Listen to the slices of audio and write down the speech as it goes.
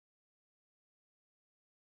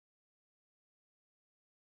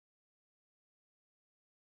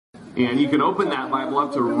And you can open that Bible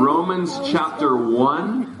up to Romans chapter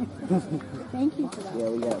 1. Thank you for that. Yeah,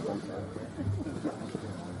 we got it.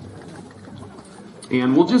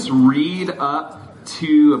 And we'll just read up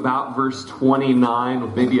to about verse 29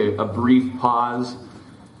 with maybe a brief pause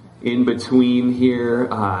in between here.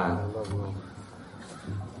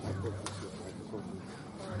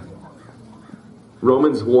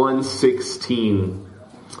 Romans 1:16.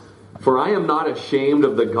 For I am not ashamed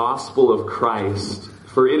of the gospel of Christ,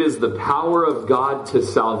 for it is the power of God to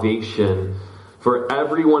salvation for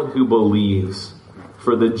everyone who believes,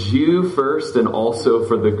 for the Jew first and also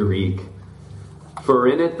for the Greek. For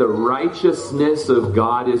in it the righteousness of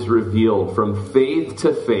God is revealed from faith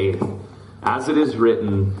to faith, as it is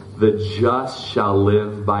written, the just shall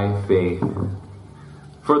live by faith.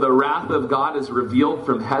 For the wrath of God is revealed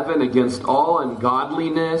from heaven against all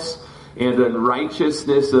ungodliness and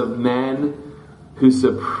unrighteousness of men who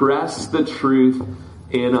suppress the truth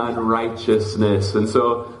in unrighteousness. And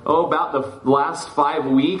so, about the last 5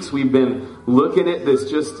 weeks, we've been looking at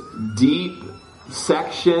this just deep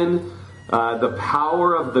section, the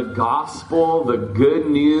power of the gospel, the good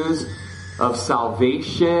news of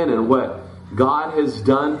salvation, and what God has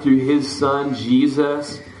done through His Son,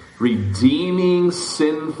 Jesus, redeeming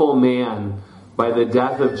sinful man by the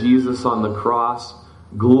death of Jesus on the cross,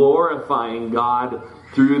 glorifying God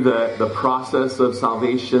through the process of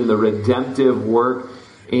salvation, the redemptive work,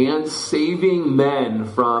 and saving men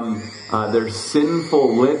from their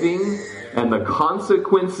sinful living and the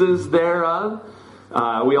consequences thereof.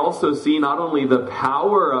 We also see not only the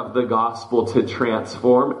power of the gospel to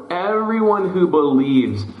transform, everyone who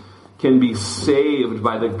believes can be saved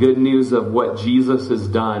by the good news of what Jesus has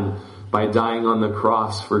done by dying on the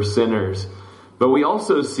cross for sinners. But we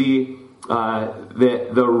also see that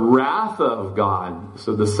the wrath of God,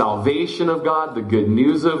 so the salvation of God, the good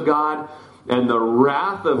news of God, and the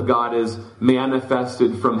wrath of God is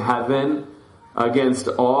manifested from heaven against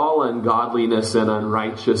all ungodliness and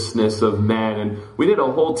unrighteousness of men. And we did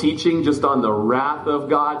a whole teaching just on the wrath of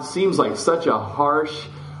God. Seems like such a harsh,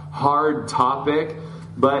 hard topic,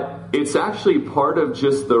 but it's actually part of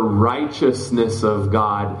just the righteousness of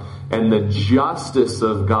God and the justice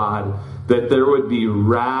of God, that there would be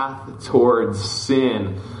wrath towards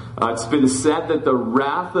sin. It's been said that the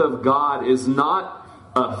wrath of God is not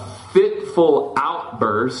a fitful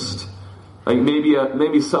outburst, like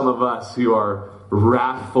maybe some of us who are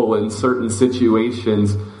wrathful in certain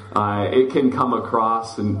situations, it can come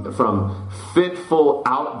across from fitful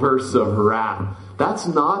outbursts of wrath. That's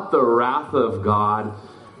not the wrath of God.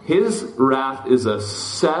 His wrath is a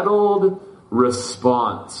settled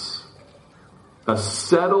response. A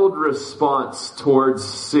settled response towards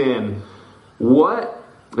sin.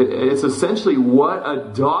 It's essentially what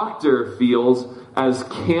a doctor feels as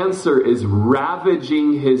cancer is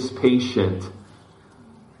ravaging his patient.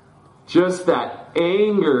 Just that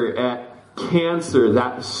anger at cancer,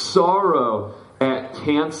 that sorrow at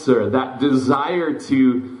cancer, that desire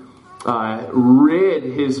to rid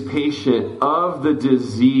his patient of the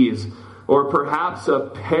disease, or perhaps a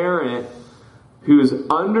parent who is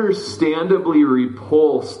understandably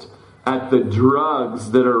repulsed at the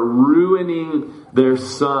drugs that are ruining their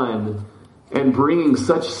son and bringing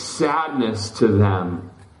such sadness to them.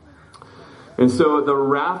 And so the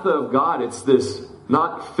wrath of God, it's this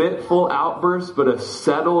not fitful outburst, but a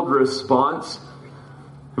settled response.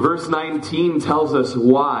 Verse 19 tells us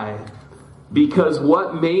why. Because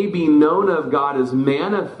what may be known of God is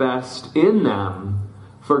manifest in them,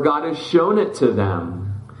 for God has shown it to them.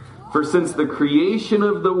 For since the creation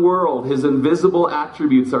of the world, His invisible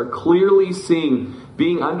attributes are clearly seen,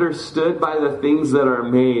 being understood by the things that are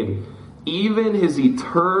made, even His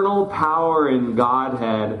eternal power in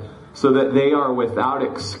Godhead, so that they are without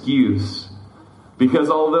excuse. Because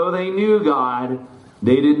although they knew God,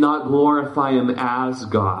 they did not glorify Him as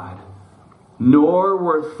God, nor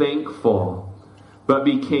were thankful, but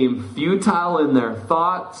became futile in their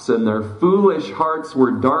thoughts, and their foolish hearts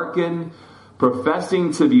were darkened.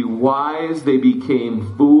 Professing to be wise, they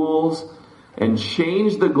became fools, and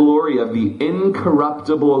changed the glory of the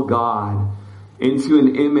incorruptible God into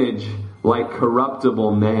an image like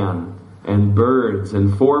corruptible man, and birds,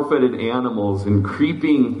 and four-footed animals, and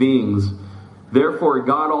creeping things. Therefore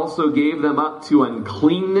God also gave them up to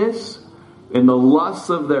uncleanness in the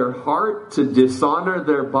lusts of their heart, to dishonor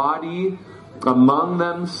their body among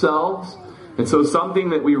themselves. And so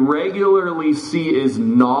something that we regularly see is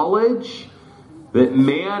knowledge, that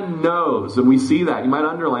man knows. And we see that. You might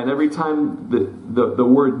underline every time the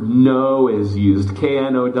word know is used,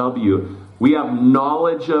 K-N-O-W. We have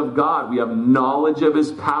knowledge of God. We have knowledge of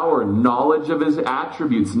His power, knowledge of His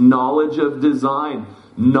attributes, knowledge of design,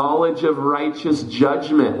 knowledge of righteous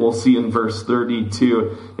judgment, we'll see in verse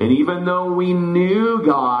 32. And even though we knew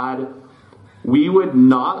God, we would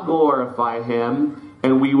not glorify him,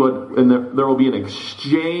 and there will be an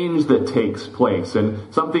exchange that takes place.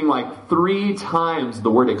 And something like 3 times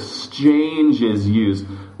the word exchange is used.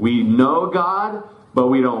 We know God, but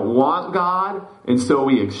we don't want God, and so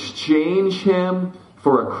we exchange him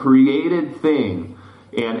for a created thing.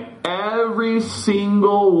 And every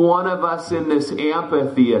single one of us in this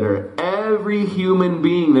amphitheater, every human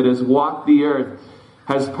being that has walked the earth,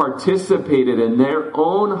 has participated in their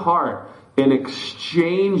own heart in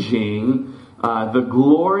exchanging the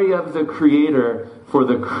glory of the Creator for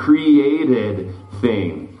the created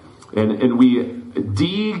thing. And we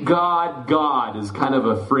de-God God is kind of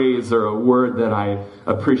a phrase or a word that I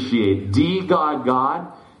appreciate. De-God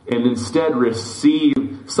God, and instead receive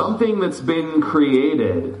something that's been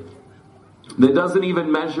created that doesn't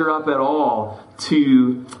even measure up at all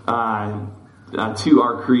to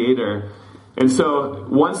our Creator. And so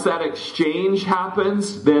once that exchange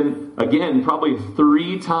happens, then again, probably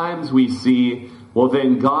 3 times we see, well,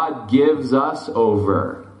 then God gives us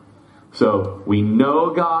over. So we know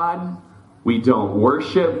God, we don't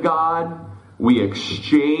worship God, we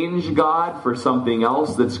exchange God for something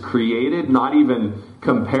else that's created, not even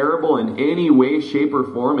comparable in any way, shape, or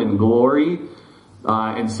form in glory.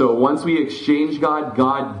 And so once we exchange God,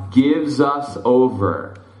 God gives us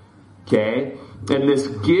over. Okay? And this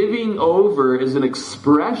giving over is an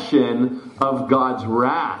expression of God's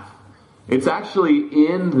wrath. It's actually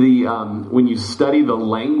in the, when you study the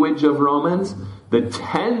language of Romans, the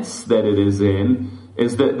tense that it is in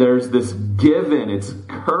is that there's this given. It's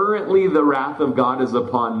currently the wrath of God is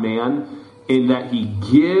upon man, in that he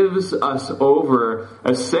gives us over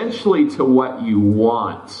essentially to what you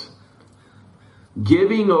want.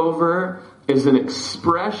 Giving over is an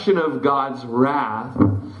expression of God's wrath.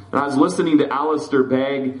 And I was listening to Alistair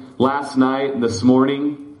Begg last night and this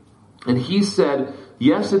morning, and he said,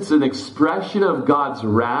 yes, it's an expression of God's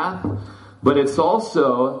wrath, but it's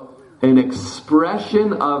also an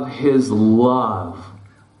expression of his love.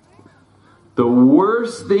 The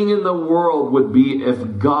worst thing in the world would be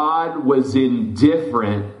if God was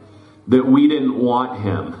indifferent that we didn't want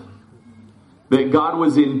him. That God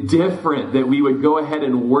was indifferent that we would go ahead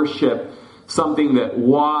and worship something that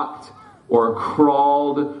walked or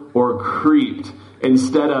crawled or creeped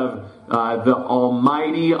instead of the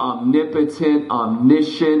almighty, omnipotent,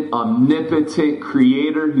 omniscient, omnipotent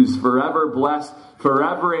Creator who's forever blessed,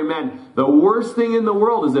 forever amen. The worst thing in the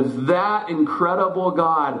world is if that incredible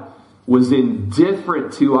God was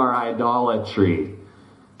indifferent to our idolatry.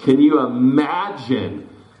 Can you imagine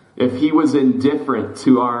if he was indifferent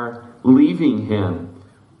to our leaving him?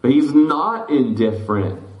 But he's not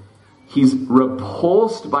indifferent. He's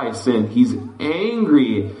repulsed by sin. He's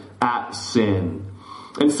angry at sin.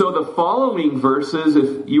 And so the following verses,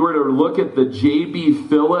 if you were to look at the J.B.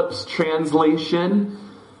 Phillips translation,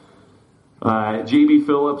 J.B.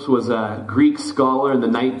 Phillips was a Greek scholar in the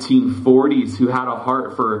 1940s who had a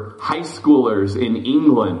heart for high schoolers in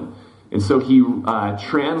England. And so he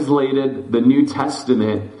translated the New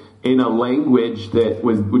Testament in a language that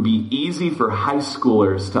would be easy for high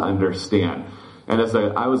schoolers to understand. And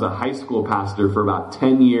I was a high school pastor for about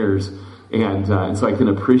 10 years, and so I can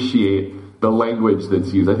appreciate the language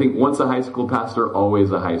that's used. I think once a high school pastor,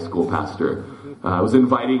 always a high school pastor. I was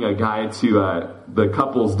inviting a guy to the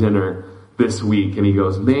couples dinner this week, and he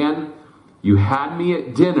goes, man, you had me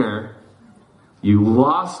at dinner, you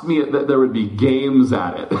lost me at that. There would be games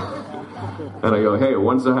at it. And I go, hey,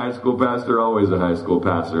 once a high school pastor, always a high school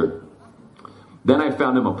pastor. Then I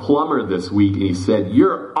found him a plumber this week, and he said,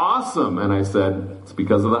 you're awesome. And I said, it's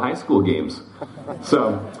because of the high school games.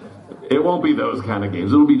 So it won't be those kind of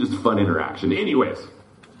games. It'll be just fun interaction. Anyways,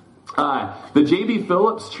 the J.B.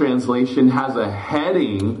 Phillips translation has a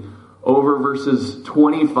heading over verses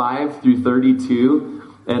 25 through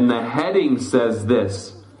 32, and the heading says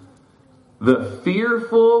this: the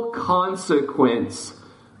fearful consequence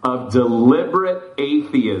of deliberate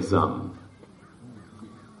atheism.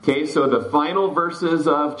 Okay, so the final verses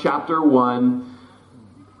of chapter 1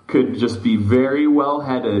 could just be very well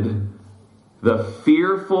headed: the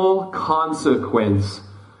fearful consequence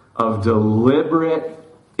of deliberate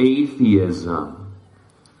atheism.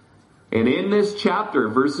 And in this chapter,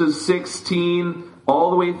 verses 16 all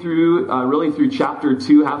the way through, really through chapter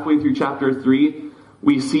 2, halfway through chapter 3,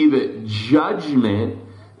 we see that judgment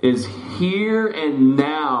is here and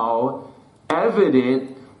now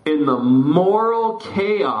evident in the moral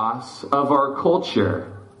chaos of our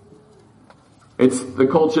culture. It's the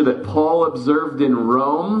culture that Paul observed in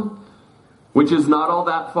Rome. which is not all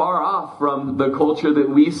that far off from the culture that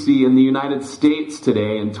we see in the United States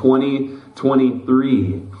today in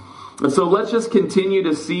 2023. And so let's just continue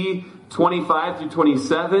to see 25 through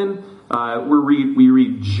 27. We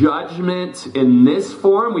read judgment in this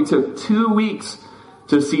form. We took 2 weeks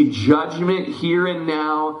to see judgment here and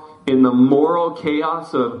now in the moral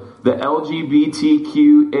chaos of the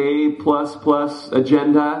LGBTQA++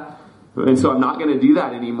 agenda. And so I'm not going to do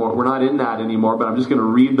that anymore. We're not in that anymore, but I'm just going to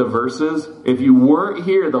read the verses. If you weren't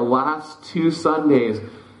here the last 2 Sundays,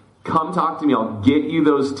 come talk to me. I'll get you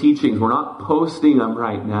those teachings. We're not posting them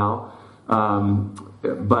right now,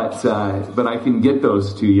 but I can get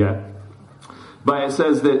those to you. But it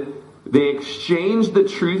says that they exchanged the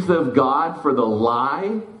truth of God for the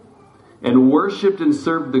lie and worshipped and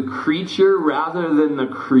served the creature rather than the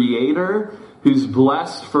Creator, who's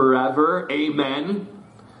blessed forever. Amen.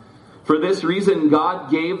 For this reason, God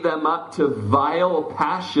gave them up to vile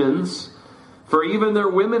passions, for even their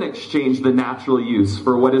women exchanged the natural use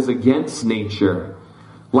for what is against nature.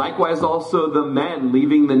 Likewise also the men,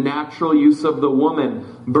 leaving the natural use of the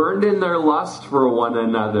woman, burned in their lust for one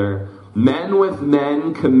another, men with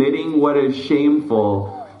men committing what is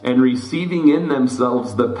shameful, and receiving in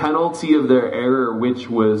themselves the penalty of their error which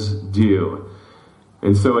was due.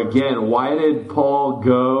 And so again, why did Paul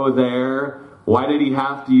go there? Why did he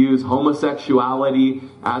have to use homosexuality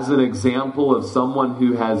as an example of someone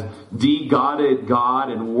who has de-godded God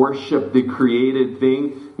and worshiped the created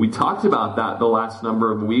thing? We talked about that the last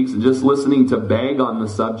number of weeks, and just listening to Beg on the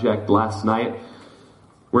subject last night,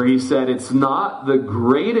 where he said it's not the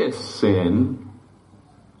greatest sin,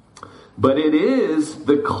 but it is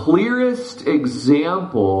the clearest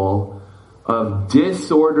example of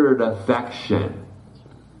disordered affection.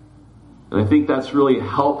 And I think that's really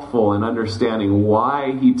helpful in understanding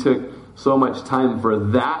why he took so much time for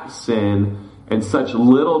that sin and such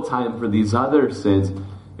little time for these other sins.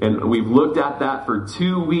 And we've looked at that for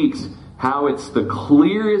 2 weeks, how it's the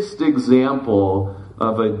clearest example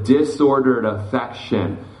of a disordered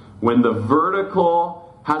affection. When the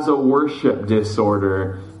vertical has a worship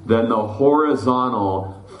disorder, then the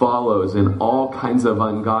horizontal follows in all kinds of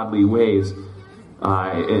ungodly ways.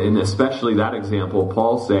 And especially that example,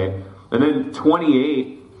 Paul say. And then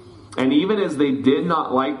 28, and even as they did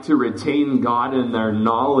not like to retain God in their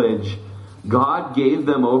knowledge, God gave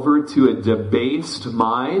them over to a debased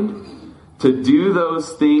mind to do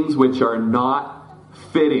those things which are not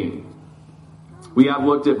fitting. We have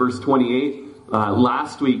looked at verse 28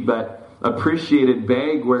 last week, but appreciated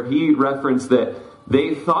Beg where he referenced that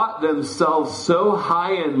they thought themselves so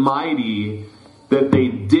high and mighty that they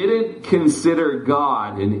didn't consider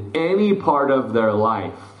God in any part of their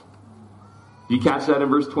life. You catch that in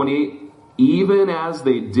verse 28? Even as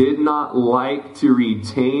they did not like to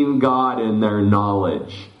retain God in their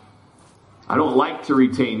knowledge. I don't like to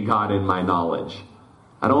retain God in my knowledge.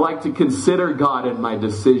 I don't like to consider God in my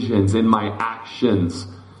decisions, in my actions,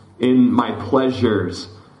 in my pleasures,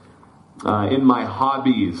 in my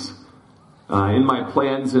hobbies, in my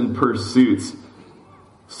plans and pursuits.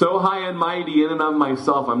 So high and mighty in and of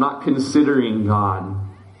myself, I'm not considering God.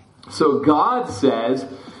 So God says,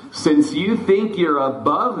 since you think you're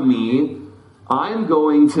above me, I'm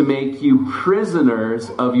going to make you prisoners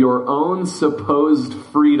of your own supposed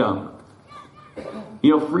freedom.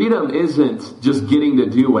 You know, freedom isn't just getting to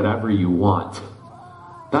do whatever you want.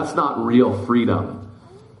 That's not real freedom.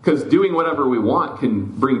 Because doing whatever we want can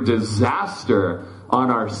bring disaster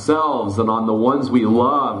on ourselves and on the ones we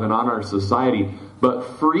love and on our society.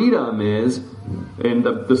 But freedom is, and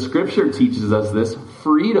the scripture teaches us this,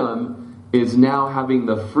 freedom is now having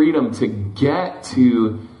the freedom to get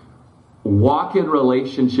to walk in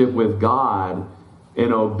relationship with God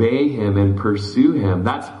and obey Him and pursue Him.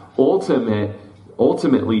 That's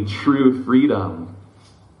ultimately true freedom.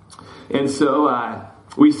 And so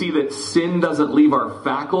we see that sin doesn't leave our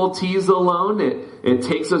faculties alone. It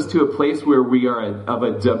takes us to a place where we are of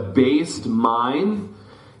a debased mind,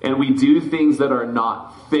 and we do things that are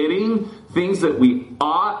not fitting, things that we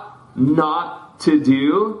ought not to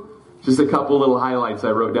do. Just a couple little highlights I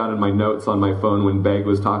wrote down in my notes on my phone when Beg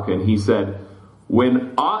was talking. He said,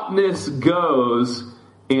 when oughtness goes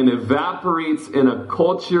and evaporates in a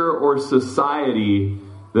culture or society,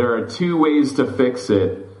 there are 2 ways to fix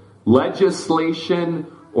it. Legislation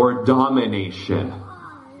or domination.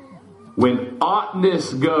 When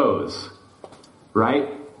oughtness goes, right?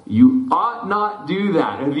 You ought not do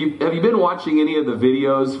that. Have you been watching any of the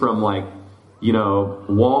videos from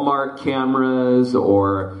Walmart cameras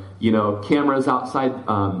or cameras outside,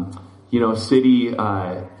 city,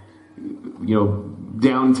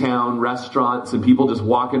 downtown restaurants and people just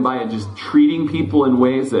walking by and just treating people in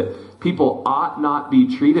ways that people ought not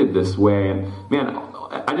be treated this way. And man,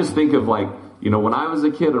 I just think of like, when I was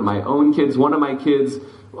a kid or my own kids, one of my kids,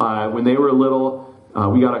 when they were little,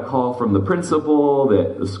 we got a call from the principal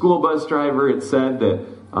that the school bus driver had said that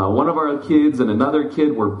one of our kids and another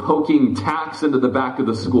kid were poking tacks into the back of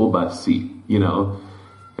the school bus seat,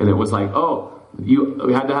 and it was like,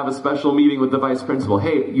 we had to have a special meeting with the vice principal.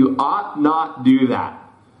 Hey, you ought not do that.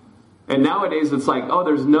 And nowadays it's like,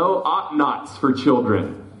 there's no ought nots for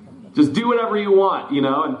children. Just do whatever you want, And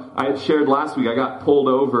I had shared last week, I got pulled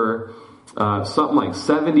over, something like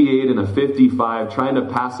 78 and a 55, trying to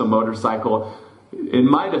pass a motorcycle. In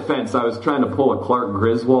my defense, I was trying to pull a Clark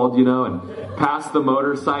Griswold, and pass the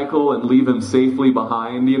motorcycle and leave him safely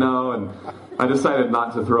behind, and I decided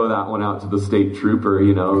not to throw that one out to the state trooper,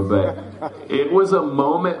 but it was a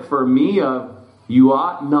moment for me of, you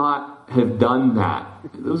ought not have done that.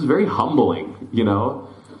 It was very humbling,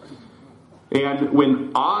 And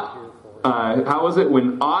when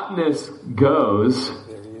when oughtness goes,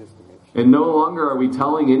 and no longer are we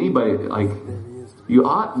telling anybody, like, you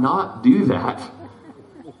ought not do that,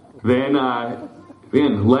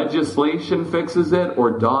 then legislation fixes it,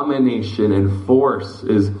 or domination and force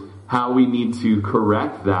is how we need to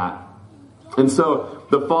correct that. And so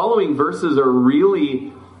the following verses are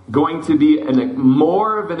really going to be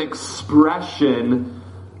more of an expression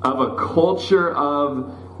of a culture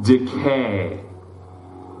of decay.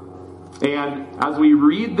 And as we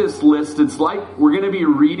read this list, it's like we're going to be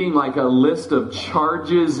reading like a list of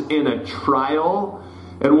charges in a trial.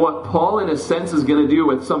 And what Paul, in a sense, is going to do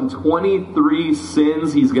with some 23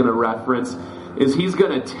 sins he's going to reference is he's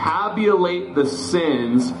going to tabulate the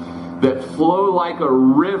sins that flow like a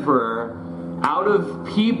river out of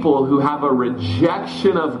people who have a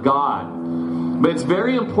rejection of God. But it's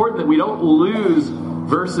very important that we don't lose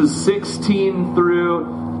verses 16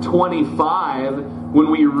 through 25 when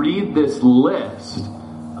we read this list.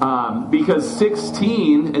 Because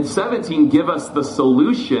 16 and 17 give us the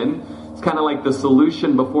solution. It's kind of like the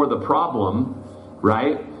solution before the problem,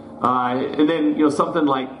 right? And then, something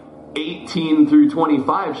like 18 through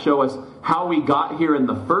 25 show us how we got here in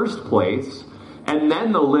the first place, and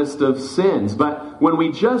then the list of sins. But when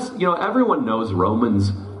we just, everyone knows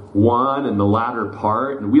Romans 1 and the latter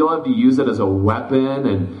part, and we love to use it as a weapon.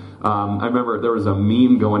 And I remember there was a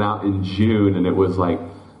meme going out in June, and it was like,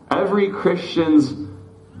 every Christian's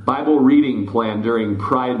Bible reading plan during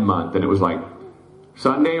Pride Month, and it was like,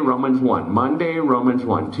 Sunday, Romans 1. Monday, Romans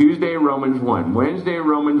 1. Tuesday, Romans 1. Wednesday,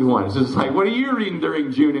 Romans 1. It's just like, what are you reading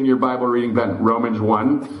during June in your Bible reading plan? Romans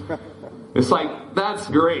 1. It's like, that's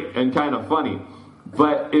great and kind of funny.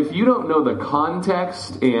 But if you don't know the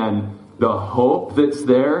context and the hope that's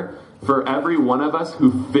there for every one of us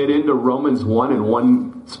who fit into Romans 1 in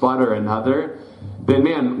one spot or another, then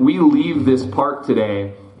man, we leave this part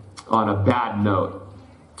today on a bad note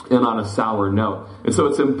and on a sour note. And so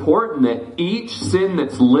it's important that each sin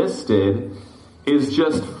that's listed is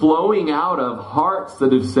just flowing out of hearts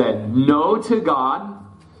that have said no to God.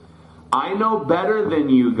 I know better than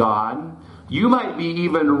you, God. You might be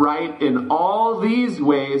even right in all these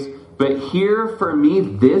ways, but here for me,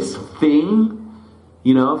 this thing,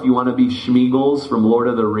 if you want to be Schmeagles from Lord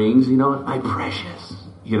of the Rings, my precious,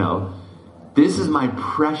 this is my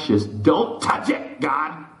precious. Don't touch it,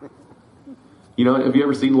 God. Have you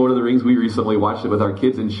ever seen Lord of the Rings? We recently watched it with our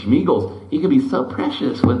kids, and Schmeagles, he can be so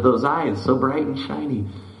precious with those eyes, so bright and shiny.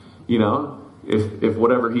 If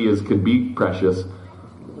whatever he is could be precious.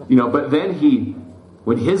 But then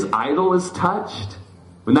when his idol is touched,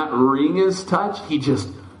 when that ring is touched, he just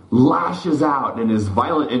lashes out and is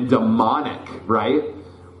violent and demonic, right?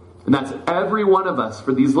 And that's every one of us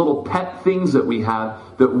for these little pet things that we have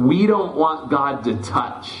that we don't want God to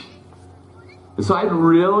touch. And so I'd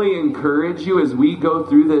really encourage you as we go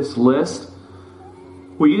through this list,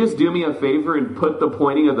 will you just do me a favor and put the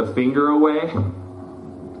pointing of the finger away?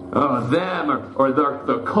 Oh, them or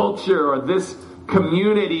the culture or this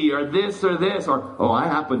community or this, or I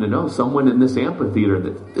happen to know someone in this amphitheater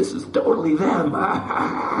that this is totally them.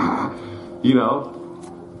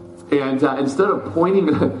 And instead of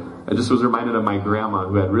pointing, I just was reminded of my grandma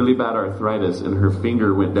who had really bad arthritis and her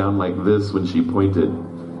finger went down like this when she pointed.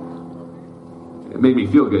 It made me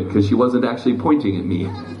feel good because she wasn't actually pointing at me.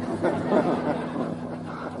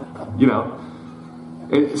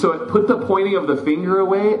 And so put the pointing of the finger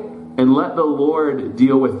away and let the Lord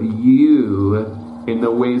deal with you in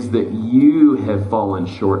the ways that you have fallen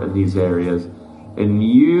short in these areas. And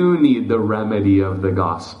you need the remedy of the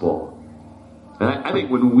gospel. And I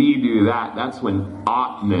think when we do that, that's when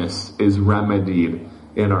oughtness is remedied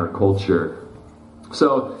in our culture.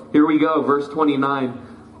 So here we go, verse 29.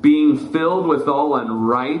 Being filled with all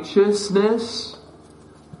unrighteousness,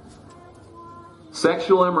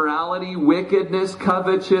 sexual immorality, wickedness,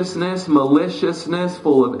 covetousness, maliciousness,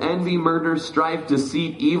 full of envy, murder, strife,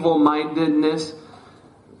 deceit, evil-mindedness.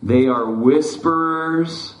 They are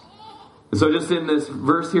whisperers. So just in this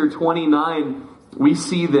verse here, 29, we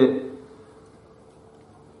see that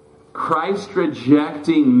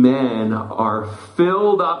Christ-rejecting men are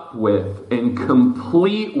filled up with and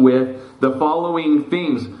complete with the following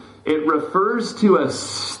things. It refers to a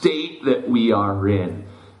state that we are in.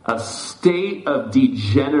 A state of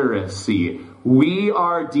degeneracy. We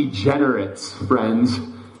are degenerates, friends.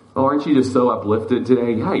 Oh, aren't you just so uplifted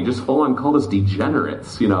today? Yeah, you just full on called us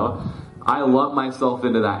degenerates, you know. I lump myself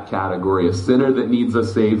into that category, a sinner that needs a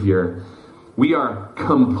savior. We are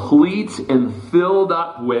complete and filled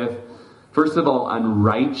up with, first of all,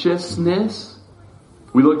 unrighteousness.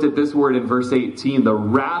 We looked at this word in verse 18. The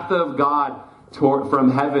wrath of God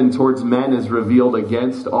from heaven towards men is revealed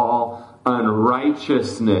against all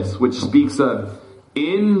unrighteousness, which speaks of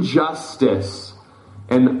injustice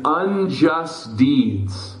and unjust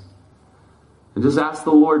deeds. And just ask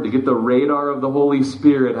the Lord to get the radar of the Holy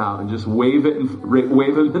Spirit out and just wave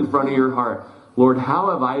him in front of your heart. Lord,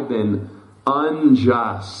 how have I been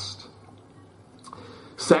unjust?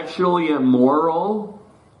 Sexually immoral.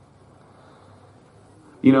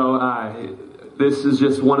 You know, this is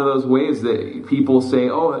just one of those ways that people say,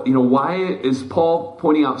 oh, you know, why is Paul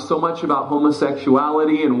pointing out so much about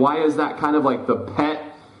homosexuality, and why is that kind of like the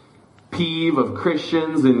pet peeve of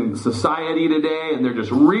Christians in society today, and they're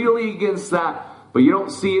just really against that, but you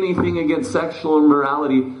don't see anything against sexual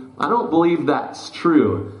immorality? I don't believe that's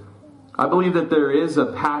true. I believe that there is a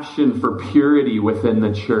passion for purity within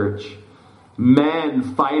the church.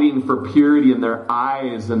 Men fighting for purity in their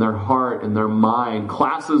eyes and their heart and their mind.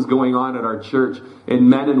 Classes going on at our church, and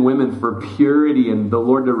men and women for purity and the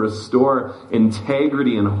Lord to restore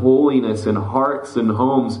integrity and holiness in hearts and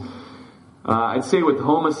homes. I'd say with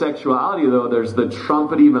homosexuality, though, there's the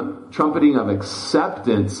trumpeting of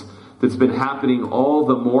acceptance that's been happening all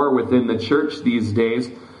the more within the church these days.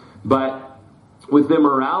 But with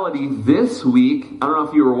immorality this week, I don't know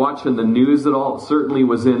if you were watching the news at all. It certainly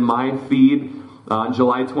was in my feed on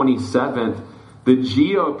July 27th. The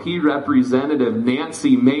GOP representative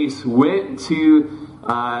Nancy Mace went to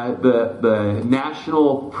the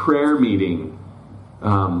national prayer meeting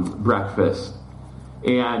breakfast.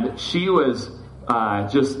 And she was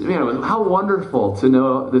just, man, how wonderful to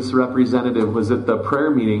know this representative was at the prayer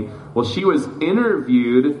meeting. Well, she was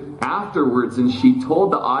interviewed afterwards, and she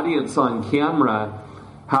told the audience on camera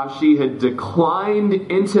how she had declined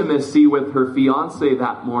intimacy with her fiance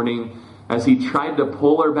that morning as he tried to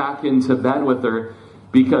pull her back into bed with her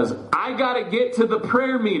because I got to get to the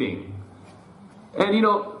prayer meeting. And, you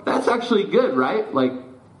know, that's actually good, right? Like,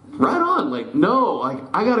 right on. Like, no, like,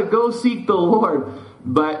 I got to go seek the Lord.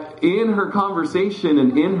 But in her conversation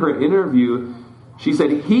and in her interview, she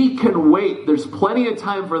said, he can wait. There's plenty of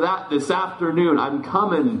time for that this afternoon. I'm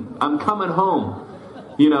coming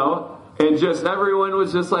home, you know? And just everyone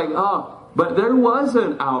was just like, oh, but there was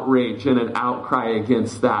an outrage and an outcry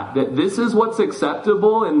against that. That this is what's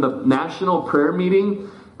acceptable in the national prayer meeting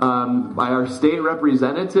by our state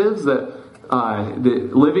representatives, that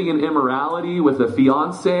living in immorality with a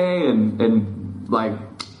fiance and like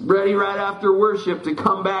ready right after worship to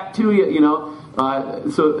come back to you, you know.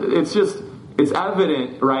 So it's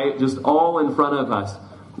evident, right? Just all in front of us,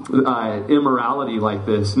 immorality like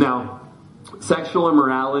this. Now, sexual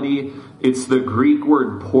immorality, it's the Greek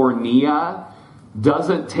word porneia,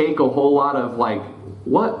 doesn't take a whole lot of like,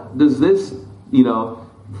 what does this, you know,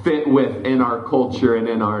 fit with in our culture and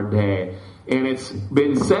in our day? And it's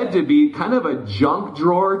been said to be kind of a junk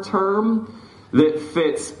drawer term that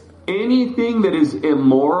fits anything that is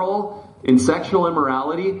immoral in sexual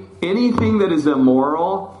immorality, anything that is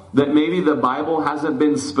immoral that maybe the Bible hasn't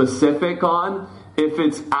been specific on. If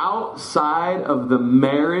it's outside of the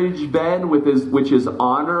marriage bed, which is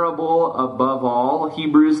honorable above all,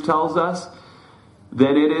 Hebrews tells us,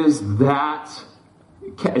 then it's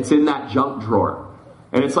in that junk drawer.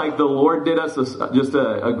 And it's like the Lord did us just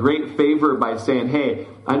a great favor by saying, hey,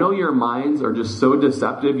 I know your minds are just so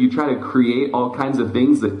deceptive. You try to create all kinds of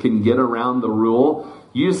things that can get around the rule.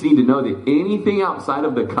 You just need to know that anything outside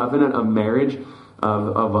of the covenant of marriage,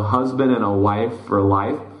 of a husband and a wife for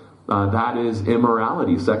life, that is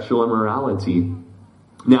immorality, sexual immorality.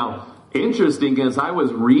 Now, interesting, as I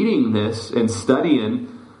was reading this and studying,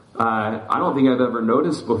 I don't think I've ever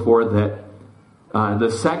noticed before that the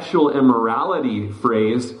sexual immorality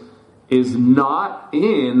phrase is not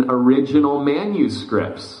in original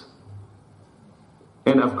manuscripts.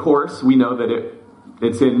 And of course, we know that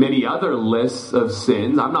it's in many other lists of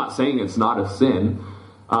sins. I'm not saying it's not a sin.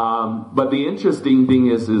 But the interesting thing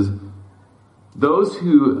is those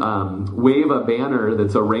who wave a banner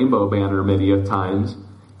that's a rainbow banner many of times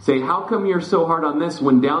say, how come you're so hard on this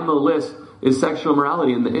when down the list is sexual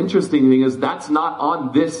immorality? And the interesting thing is that's not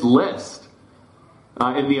on this list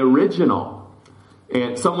in the original.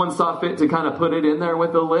 And someone saw fit to kind of put it in there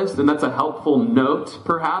with the list, and that's a helpful note,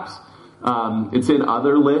 perhaps. It's in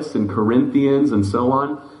other lists, in Corinthians and so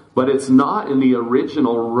on, but it's not in the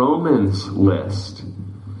original Romans list.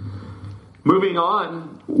 Moving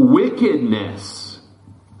on, wickedness.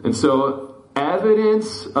 And so,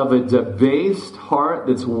 evidence of a debased heart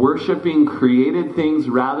that's worshiping created things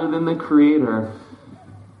rather than the Creator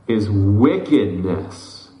is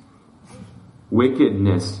wickedness.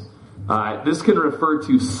 Wickedness. This can refer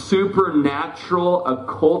to supernatural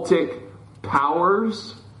occultic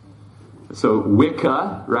powers. So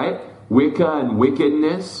Wicca, right? Wicca and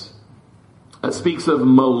wickedness. It speaks of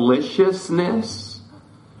maliciousness.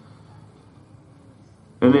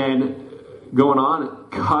 And then going on,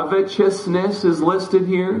 covetousness is listed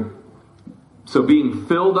here. So being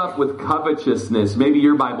filled up with covetousness. Maybe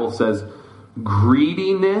your Bible says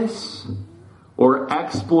greediness or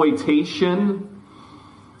exploitation.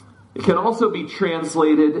 It can also be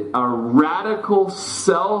translated a radical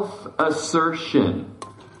self-assertion.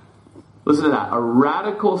 Listen to that. A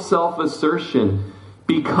radical self-assertion.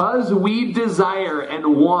 Because we desire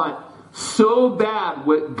and want so bad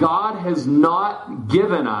what God has not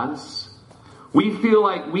given us, we feel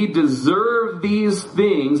like we deserve these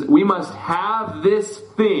things. We must have this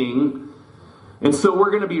thing. And so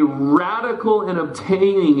we're going to be radical in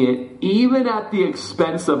obtaining it, even at the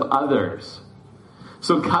expense of others.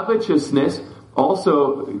 So covetousness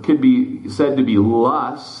also could be said to be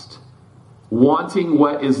lust, wanting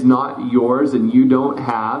what is not yours and you don't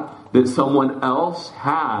have, that someone else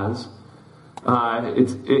has.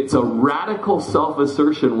 It's a radical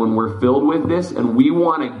self-assertion when we're filled with this and we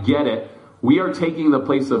want to get it. We are taking the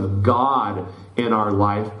place of God in our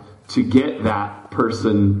life to get that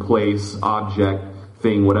person, place, object,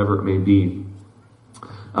 thing, whatever it may be.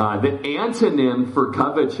 The antonym for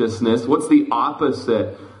covetousness, what's the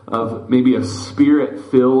opposite of maybe a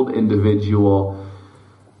spirit-filled individual,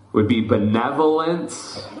 would be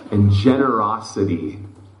benevolence and generosity.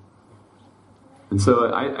 And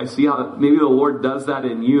so I see how maybe the Lord does that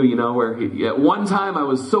in you, where at one time I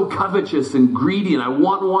was so covetous and greedy and I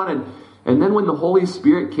wanted. And then when the Holy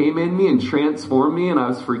Spirit came in me and transformed me and I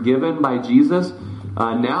was forgiven by Jesus,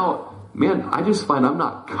 now, man, I just find I'm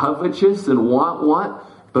not covetous and want.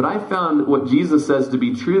 But I found what Jesus says to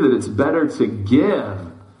be true, that it's better to give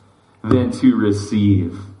than to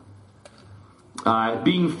receive.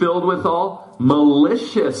 Being filled with all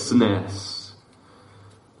maliciousness.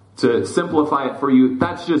 To simplify it for you,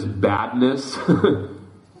 that's just badness.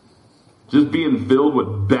 Just being filled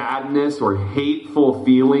with badness or hateful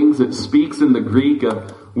feelings. It speaks in the Greek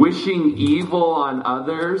of wishing evil on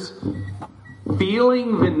others.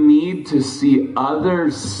 Feeling the need to see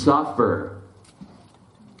others suffer.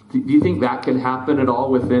 Do you think that can happen at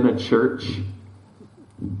all within a church?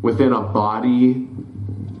 Within a body?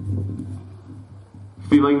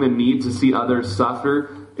 Feeling the need to see others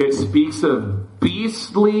suffer? It speaks of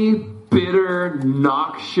beastly, bitter,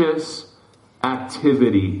 noxious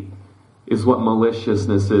activity is what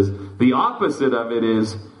maliciousness is. The opposite of it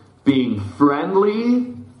is being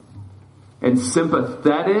friendly and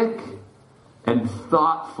sympathetic and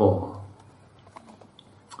thoughtful.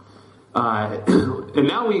 And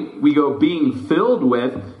now we go being filled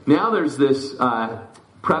with. Now there's this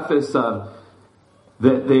preface of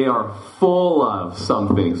that they are full of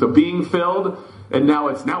something. So being filled, and now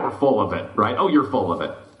we're full of it, right? Oh, you're full of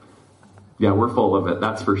it. Yeah, we're full of it.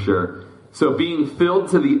 That's for sure. So being filled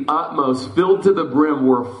to the utmost, filled to the brim,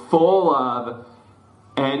 we're full of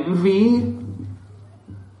envy.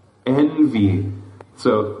 Envy.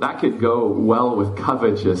 So that could go well with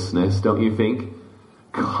covetousness, don't you think?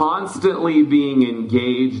 Constantly being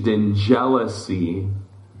engaged in jealousy.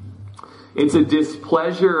 It's a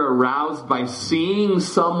displeasure aroused by seeing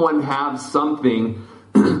someone have something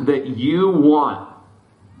that you want.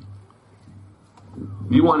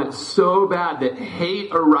 You want it so bad that hate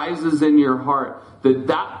arises in your heart that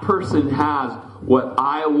that person has what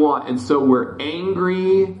I want. And so we're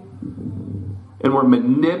angry and we're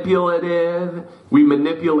manipulative. We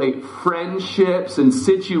manipulate friendships and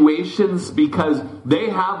situations because they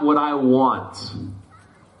have what I want.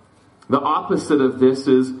 The opposite of this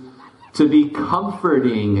is to be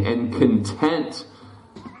comforting and content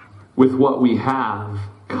with what we have.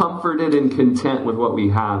 Comforted and content with what we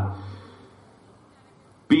have.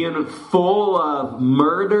 being full of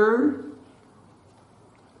murder.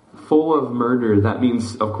 Full of murder. That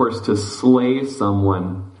means, of course, to slay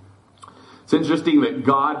someone. It's interesting that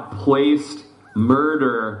God placed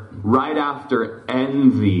murder right after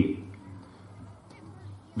envy.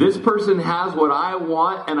 This person has what I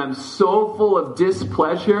want, and I'm so full of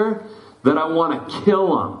displeasure that I want to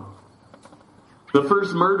kill him. The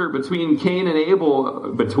first murder between Cain and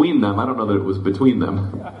Abel, between them, I don't know that it was between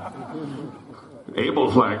them.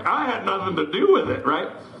 Abel's like, I had nothing to do with it, right?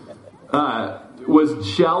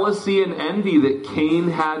 Was jealousy and envy that Cain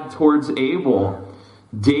had towards Abel.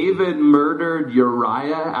 David murdered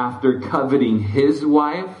Uriah after coveting his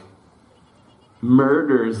wife.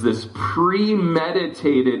 Murders, this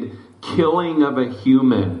premeditated killing of a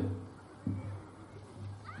human.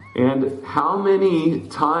 And how many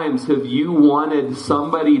times have you wanted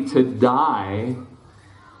somebody to die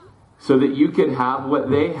so that you could have what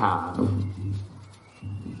they have?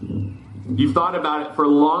 You've thought about it for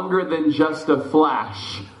longer than just a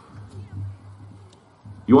flash.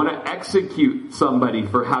 You want to execute somebody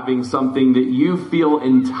for having something that you feel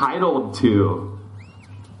entitled to.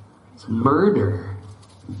 It's murder.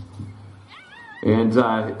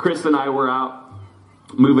 And Chris and I were out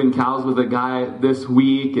moving cows with a guy this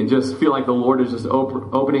week and just feel like the Lord is just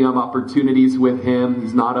opening up opportunities with him.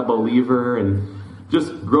 He's not a believer, and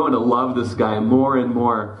just growing to love this guy more and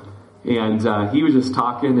more. And he was just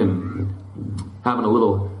talking and having a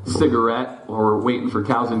little cigarette while we're waiting for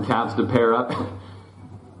cows and calves to pair up.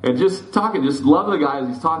 And just talking, just love the guy as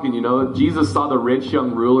he's talking, you know. Jesus saw the rich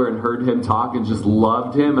young ruler and heard him talk and just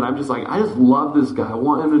loved him. And I'm just like, I just love this guy. I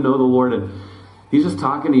want him to know the Lord. And he's just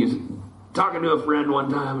talking. He's talking to a friend one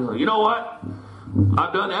time. He's like, you know what?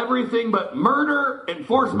 I've done everything but murder and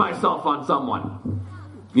force myself on someone.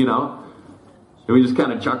 You know? And we just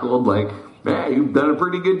kind of chuckled like, hey, you've done a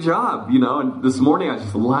pretty good job. You know? And this morning I was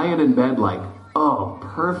just lying in bed like, oh,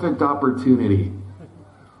 perfect opportunity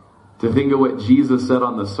to think of what Jesus said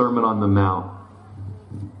on the Sermon on the Mount.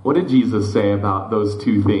 What did Jesus say about those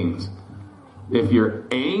two things? If you're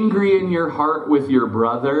angry in your heart with your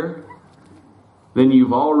brother, then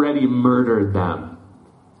you've already murdered them.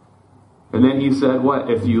 And then he said what?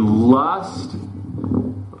 If you lust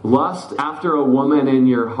after a woman in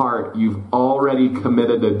your heart, you've already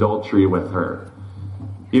committed adultery with her.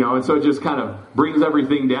 You know, and so it just kind of brings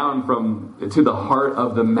everything down to the heart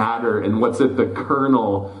of the matter and what's at the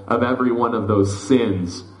kernel of every one of those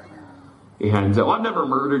sins. And I've never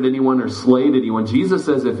murdered anyone or slayed anyone. Jesus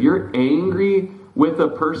says if you're angry with a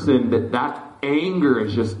person, that anger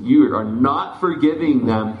is just, you are not forgiving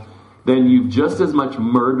them, then you've just as much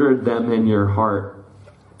murdered them in your heart.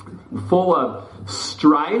 Full of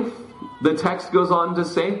strife, the text goes on to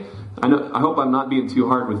say. I hope I'm not being too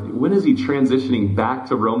hard with you. When is he transitioning back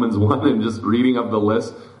to Romans 1 and just reading up the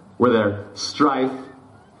list where there's strife,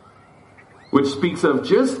 which speaks of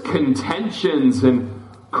just contentions and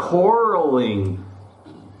quarreling.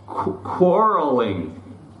 Quarreling.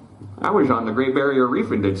 I was on the Great Barrier Reef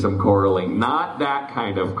and did some quarreling. Not that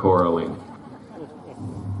kind of quarreling.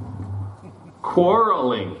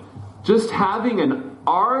 Quarreling. Just having an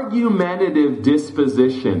argumentative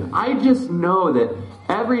disposition. I just know that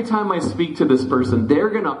every time I speak to this person, they're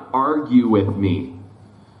going to argue with me.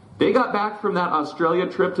 They got back from that Australia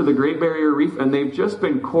trip to the Great Barrier Reef and they've just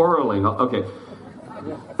been quarreling. Okay.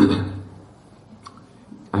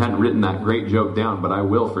 I hadn't written that great joke down, but I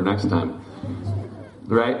will for next time.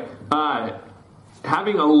 Right?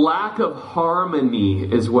 Having a lack of harmony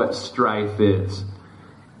is what strife is.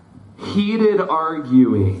 Heated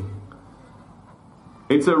arguing.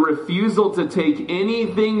 It's a refusal to take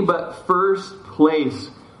anything but first place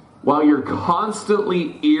while you're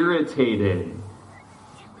constantly irritated.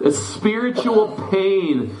 A spiritual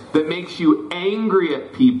pain that makes you angry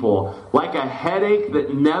at people, like a headache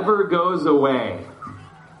that never goes away.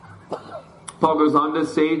 Paul goes on to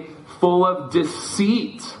say, full of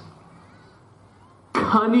deceit,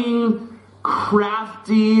 cunning,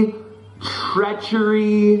 crafty,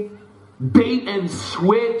 treachery, bait and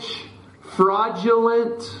switch,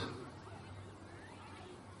 fraudulent,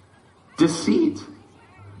 deceit.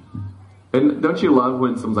 And don't you love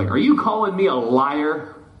when someone's like, are you calling me a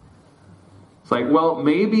liar? It's like, well,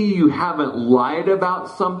 maybe you haven't lied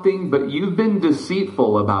about something, but you've been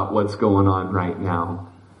deceitful about what's going on right now.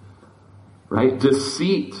 Right?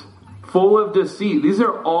 Deceit. Full of deceit. These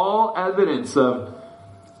are all evidence of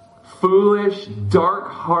foolish,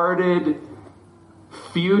 dark-hearted,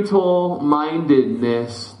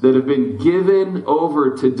 futile-mindedness that have been given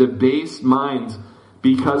over to debased minds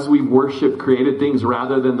because we worship created things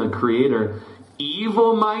rather than the Creator.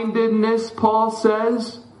 Evil-mindedness, Paul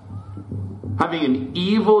says. Having an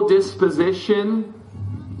evil disposition.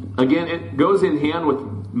 Again, it goes in hand with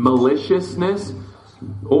maliciousness.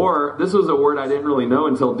 Or, this was a word I didn't really know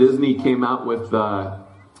until Disney came out with a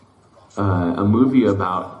movie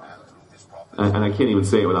about, and I can't even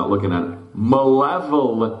say it without looking at it,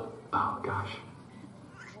 malevolent. Oh, gosh.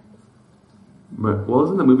 Well,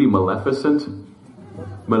 wasn't the movie Maleficent?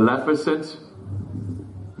 Maleficent?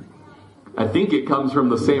 I think it comes from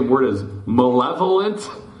the same word as malevolent,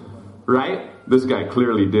 right? This guy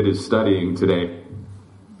clearly did his studying today.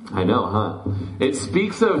 I know, huh? It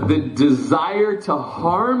speaks of the desire to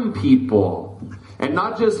harm people. And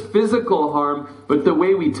not just physical harm, but the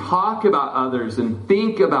way we talk about others and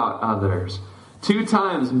think about others. 2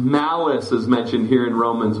 times malice is mentioned here in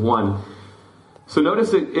Romans 1. So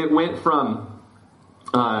notice it went from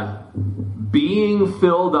being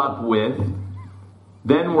filled up with,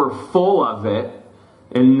 then we're full of it,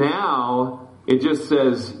 and now it just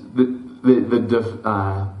says the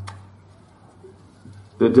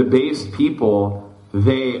debased people,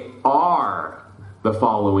 they are the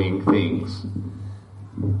following things.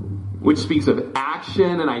 Which speaks of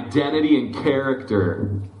action and identity and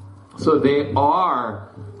character. So they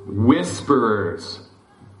are whisperers.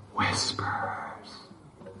 Whisperers.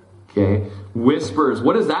 Okay? Whisperers.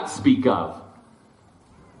 What does that speak of?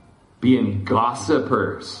 Being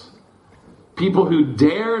gossipers. People who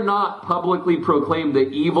dare not publicly proclaim the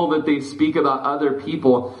evil that they speak about other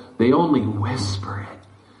people. They only whisper it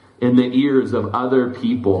in the ears of other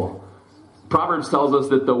people. Proverbs tells us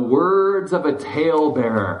that the words of a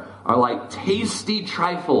talebearer are like tasty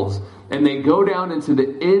trifles, and they go down into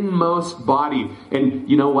the inmost body. And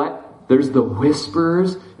you know what? There's the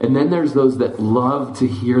whisperers, and then there's those that love to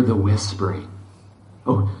hear the whispering.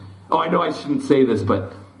 Oh, I know I shouldn't say this,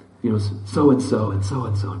 but so-and-so and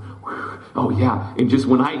so-and-so. Oh yeah, and just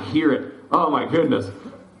when I hear it, oh my goodness,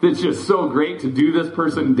 it's just so great to do this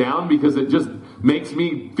person down because it just makes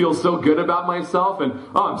me feel so good about myself, and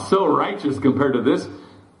I'm so righteous compared to this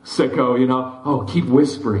sicko, Oh, keep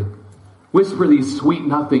whispering. Whisper these sweet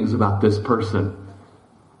nothings about this person.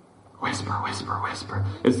 Whisper, whisper, whisper.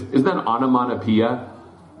 Is that onomatopoeia?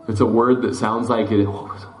 It's a word that sounds like it.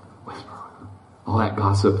 Whisper. All that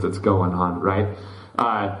gossip that's going on, right?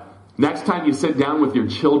 Next time you sit down with your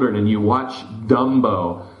children and you watch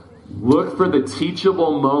Dumbo, look for the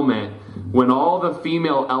teachable moment when all the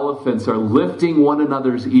female elephants are lifting one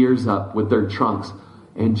another's ears up with their trunks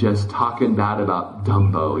and just talking bad about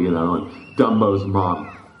Dumbo, and Dumbo's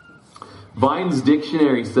mom. Vine's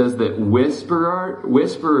dictionary says that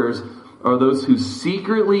whisperers are those who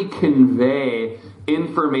secretly convey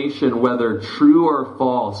information, whether true or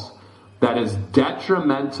false, that is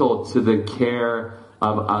detrimental to the care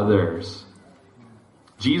of others.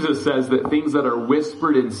 Jesus says that things that are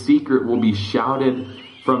whispered in secret will be shouted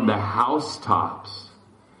from the housetops.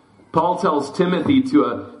 Paul tells Timothy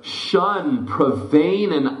to shun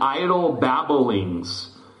profane and idle babblings.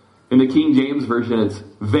 In the King James Version, it's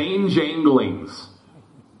vain janglings.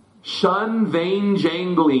 Shun vain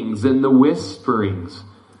janglings and the whisperings.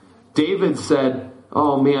 David said,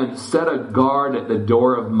 oh man, set a guard at the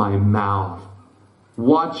door of my mouth.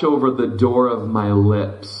 Watch over the door of my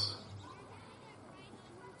lips.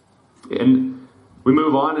 And we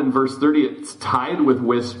move on in verse 30. It's tied with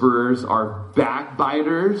whisperers are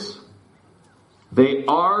backbiters. They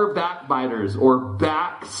are backbiters or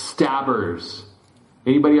backstabbers.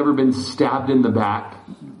 Anybody ever been stabbed in the back?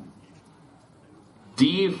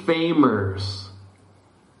 Defamers.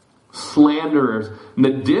 Slanderers. And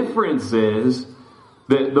the difference is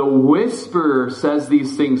that the whisperer says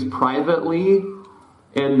these things privately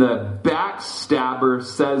and the backstabber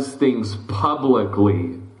says things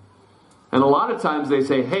publicly. And a lot of times they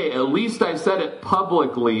say, hey, at least I said it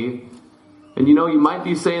publicly. And you might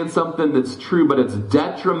be saying something that's true, but it's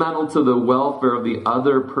detrimental to the welfare of the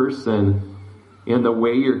other person and the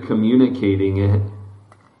way you're communicating it.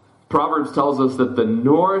 Proverbs tells us that the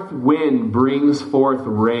north wind brings forth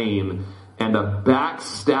rain, and a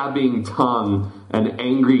backstabbing tongue an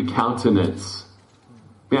angry countenance.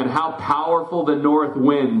 Man, how powerful the north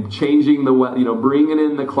wind changing the weather, bringing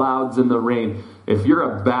in the clouds and the rain. If you're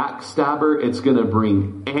a backstabber, it's going to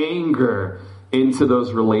bring anger into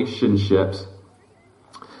those relationships.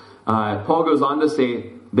 Paul goes on to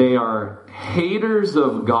say they are haters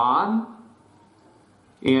of God.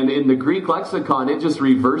 And in the Greek lexicon, it just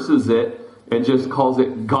reverses it and just calls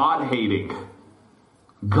it God-hating.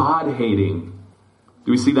 God-hating.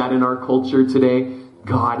 Do we see that in our culture today?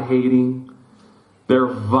 God-hating. They're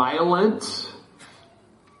violent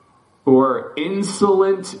or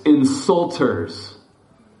insolent insulters.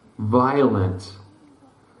 Violent.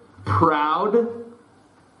 Proud.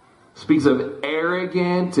 Speaks of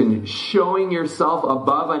arrogant and showing yourself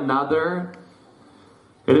above another.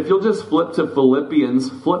 And if you'll just flip to Philippians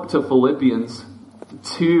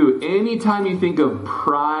 2. Anytime you think of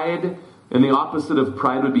pride, and the opposite of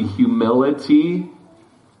pride would be humility.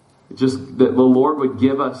 Just that the Lord would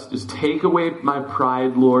give us, just take away my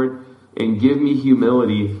pride, Lord, and give me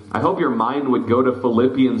humility. I hope your mind would go to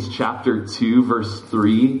Philippians chapter 2, verse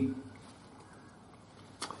 3.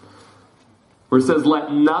 Where it says,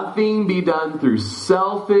 let nothing be done through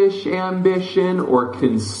selfish ambition or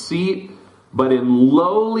conceit, but in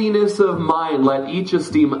lowliness of mind, let each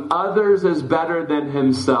esteem others as better than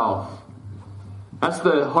himself. That's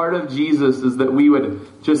the heart of Jesus, is that we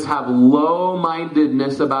would just have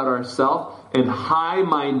low-mindedness about ourselves and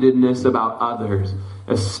high-mindedness about others,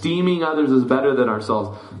 esteeming others as better than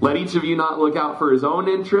ourselves. Let each of you not look out for his own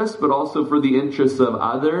interests, but also for the interests of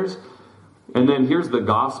others. And then here's the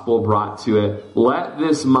gospel brought to it. Let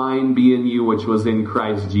this mind be in you, which was in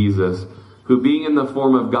Christ Jesus, who being in the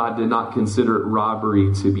form of God did not consider it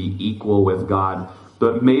robbery to be equal with God,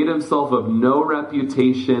 but made himself of no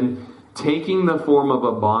reputation, taking the form of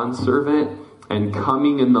a bondservant and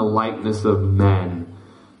coming in the likeness of men.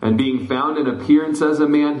 And being found in appearance as a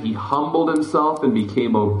man, he humbled himself and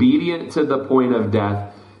became obedient to the point of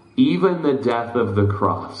death, even the death of the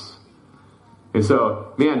cross. And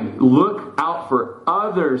so, man, look out for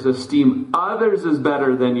others, esteem others as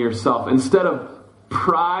better than yourself. Instead of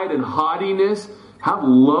pride and haughtiness, have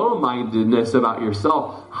low-mindedness about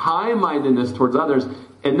yourself, high-mindedness towards others.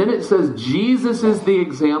 And then it says Jesus is the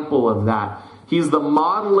example of that. He's the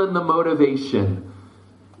model and the motivation.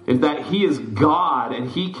 Is that he is God, and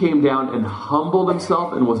he came down and humbled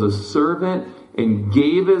himself and was a servant and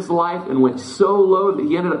gave his life and went so low that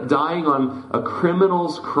he ended up dying on a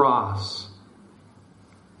criminal's cross.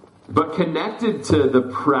 But connected to the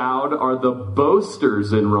proud are the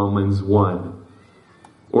boasters in Romans 1.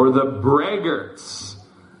 Or the braggarts,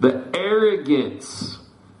 the arrogants.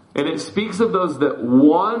 And it speaks of those that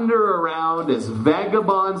wander around as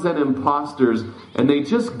vagabonds and imposters, and they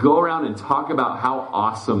just go around and talk about how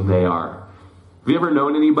awesome they are. Have you ever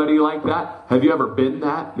known anybody like that? Have you ever been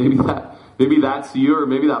that? Maybe that's you, or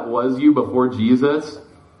maybe that was you before Jesus.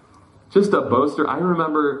 Just a boaster. I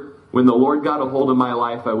remember when the Lord got a hold of my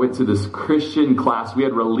life, I went to this Christian class. We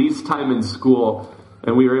had release time in school,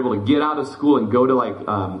 and we were able to get out of school and go to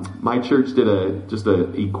my church did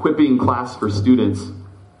a equipping class for students.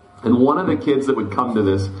 And one of the kids that would come to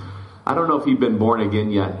this, I don't know if he'd been born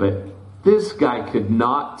again yet, but this guy could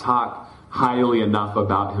not talk highly enough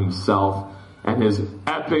about himself and his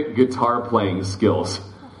epic guitar playing skills.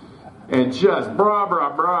 And just, I'm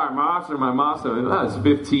awesome. I was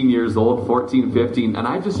 15 years old, 14, 15, and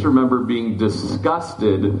I just remember being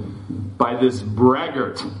disgusted by this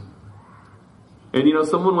braggart. And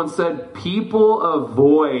someone once said, people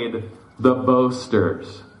avoid the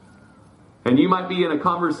boasters. And you might be in a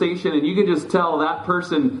conversation and you can just tell that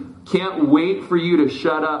person can't wait for you to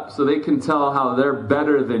shut up so they can tell how they're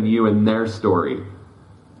better than you in their story.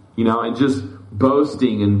 And just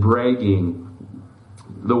boasting and bragging.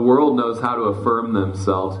 The world knows how to affirm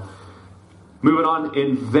themselves. Moving on,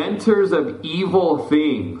 inventors of evil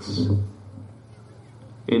things.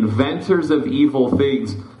 Inventors of evil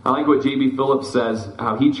things. I like what J.B. Phillips says,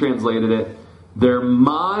 how he translated it. Their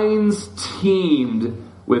minds teemed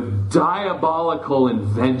with diabolical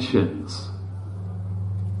inventions.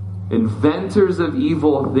 Inventors of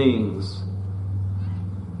evil things.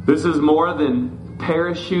 This is more than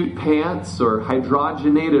parachute pants or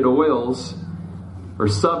hydrogenated oils or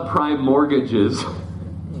subprime mortgages.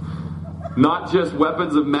 Not just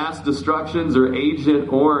weapons of mass destructions or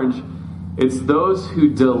Agent Orange. It's those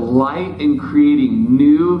who delight in creating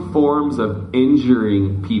new forms of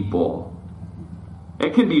injuring people.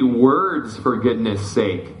 It can be words, for goodness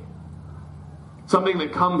sake. Something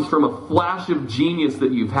that comes from a flash of genius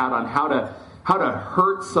that you've had on how to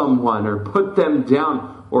hurt someone or put them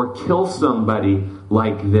down or kill somebody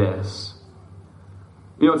like this.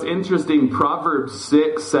 It's interesting. Proverbs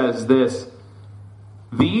 6 says this.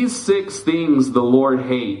 These 6 things the Lord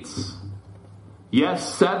hates.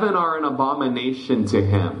 Yes, 7 are an abomination to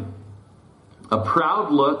him. A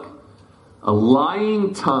proud look, a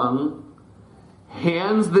lying tongue,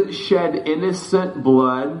 hands that shed innocent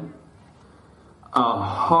blood, a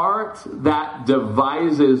heart that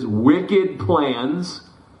devises wicked plans,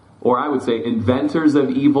 or I would say inventors of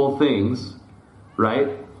evil things,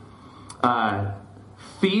 right?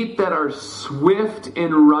 Feet that are swift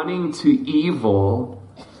in running to evil,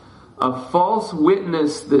 a false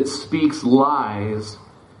witness that speaks lies,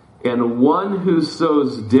 and one who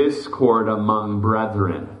sows discord among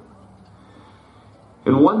brethren.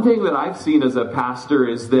 And one thing that I've seen as a pastor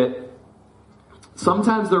is that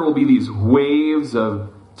sometimes there will be these waves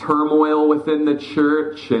of turmoil within the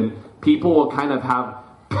church, and people will kind of have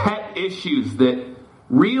pet issues that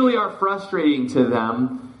really are frustrating to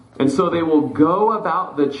them. And so they will go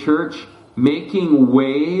about the church making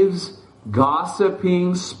waves,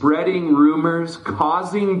 gossiping, spreading rumors,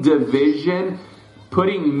 causing division,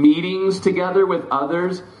 putting meetings together with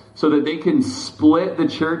others so that they can split the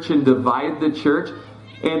church and divide the church.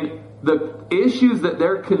 And the issues that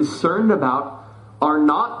they're concerned about are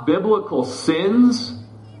not biblical sins.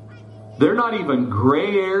 They're not even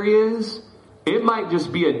gray areas. It might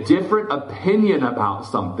just be a different opinion about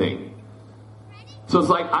something. So it's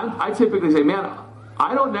like, I typically say, man,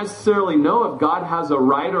 I don't necessarily know if God has a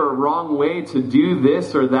right or a wrong way to do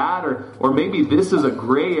this or that, or maybe this is a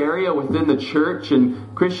gray area within the church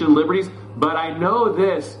and Christian liberties, but I know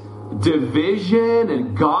this: division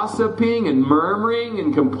and gossiping and murmuring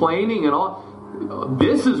and complaining and all,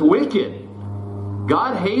 this is wicked.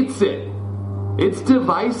 God hates it. It's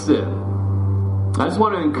divisive. I just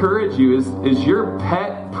want to encourage you, is your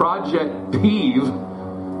pet project peeve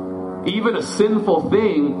even a sinful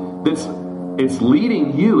thing it's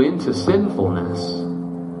leading you into sinfulness?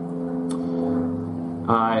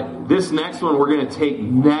 This next one we're going to take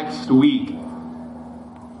next week.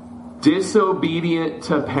 Disobedient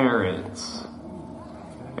to parents.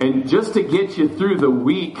 And just to get you through the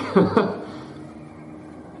week,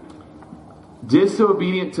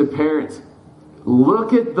 disobedient to parents.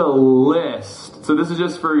 Look at the list. So this is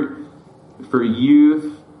just for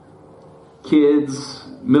youth, kids,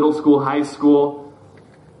 middle school, high school.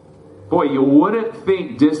 Boy, you wouldn't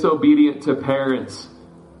think disobedient to parents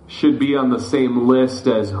should be on the same list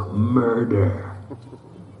as murder,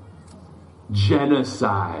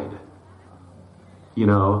 genocide,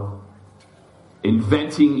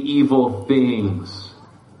 inventing evil things,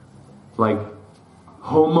 like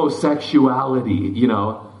homosexuality,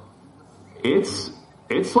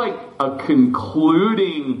 It's like a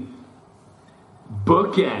concluding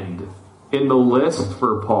bookend in the list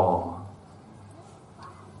for Paul.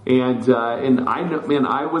 And I know, man,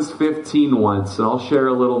 I was 15 once, and I'll share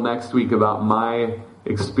a little next week about my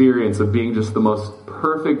experience of being just the most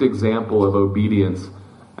perfect example of obedience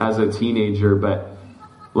as a teenager. But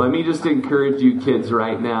let me just encourage you kids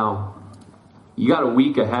right now. You got a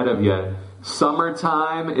week ahead of you.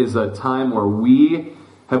 Summertime is a time where we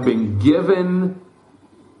have been given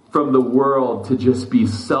from the world to just be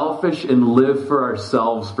selfish and live for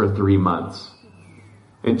ourselves for 3 months.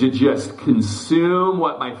 And to just consume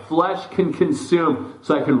what my flesh can consume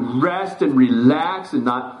so I can rest and relax and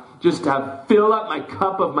not just fill up my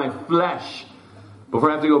cup of my flesh before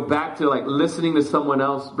I have to go back to listening to someone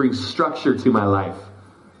else bring structure to my life.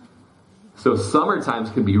 So summer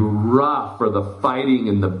times can be rough for the fighting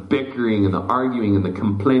and the bickering and the arguing and the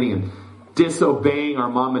complaining and disobeying our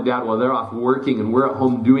mom and dad while they're off working and we're at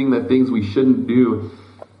home doing the things we shouldn't do.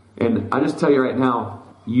 And I just tell you right now,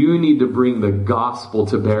 you need to bring the gospel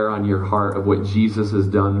to bear on your heart of what Jesus has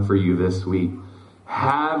done for you this week.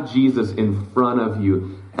 Have Jesus in front of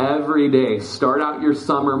you every day. Start out your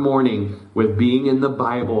summer morning with being in the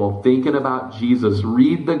Bible, thinking about Jesus.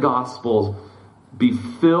 Read the Gospels. Be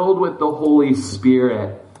filled with the Holy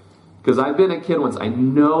Spirit. Because I've been a kid once. I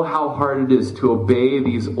know how hard it is to obey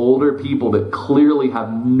these older people that clearly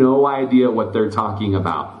have no idea what they're talking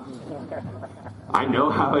about. I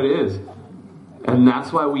know how it is. And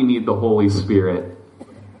that's why we need the Holy Spirit.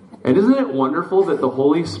 And isn't it wonderful that the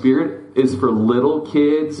Holy Spirit is for little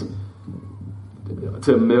kids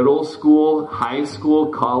to middle school, high school,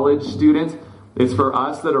 college students? It's for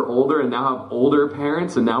us that are older and now have older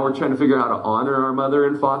parents, and now we're trying to figure out how to honor our mother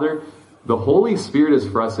and father. The Holy Spirit is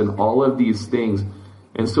for us in all of these things.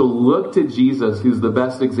 And so look to Jesus, who's the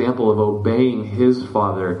best example of obeying his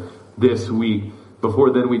Father this week.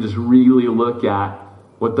 Before then, we just really look at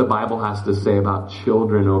what the Bible has to say about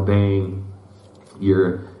children obeying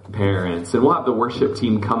your parents. And we'll have the worship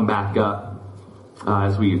team come back up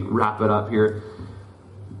as we wrap it up here.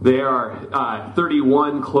 There are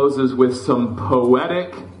 31 closes with some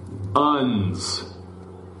poetic uns.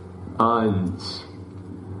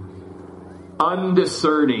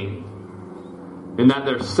 Undiscerning, in that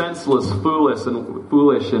they're senseless, foolish,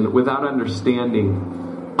 and without understanding.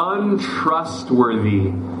 Untrustworthy,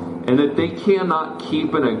 and that they cannot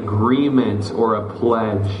keep an agreement or a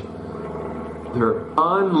pledge. They're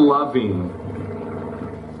unloving,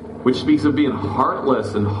 which speaks of being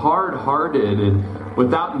heartless and hard-hearted and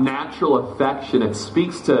without natural affection. It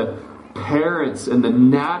speaks to parents and the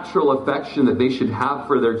natural affection that they should have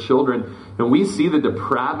for their children. And we see the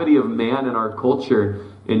depravity of man in our culture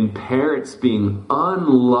in parents being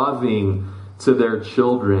unloving to their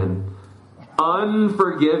children,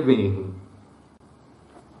 unforgiving,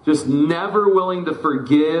 just never willing to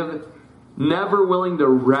forgive, never willing to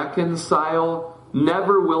reconcile,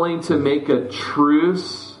 never willing to make a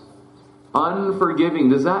truce, unforgiving.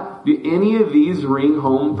 Do any of these ring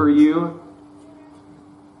home for you?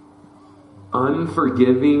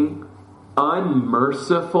 Unforgiving,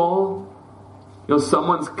 unmerciful.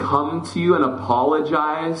 Someone's come to you and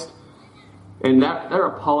apologized, and their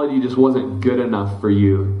apology just wasn't good enough for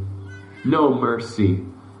you. No mercy.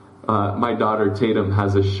 My daughter Tatum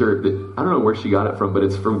has a shirt that, I don't know where she got it from, but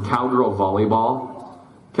it's from Cowgirl Volleyball.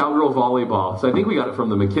 Cowgirl Volleyball. So I think we got it from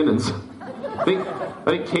the McKinnons. I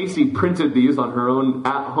think Casey printed these on her own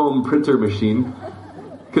at-home printer machine.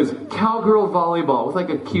 Because Cowgirl Volleyball with like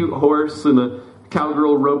a cute horse and a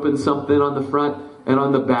cowgirl roping something on the front and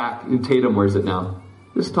on the back. And Tatum wears it now.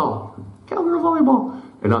 This tall. Cowgirl Volleyball.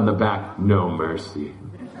 And on the back, no mercy.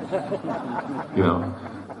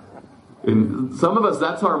 And some of us,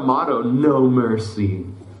 that's our motto, no mercy.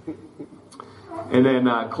 And then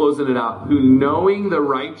closing it out, who knowing the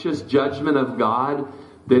righteous judgment of God,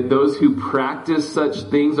 that those who practice such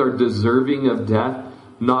things are deserving of death,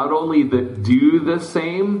 not only that do the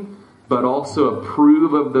same, but also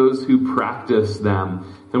approve of those who practice them.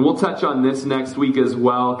 And we'll touch on this next week as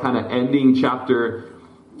well, kind of ending chapter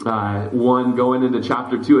 1, going into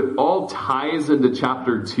chapter 2. It all ties into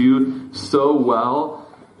chapter 2 so well.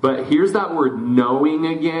 But here's that word knowing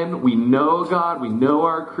again. We know God, we know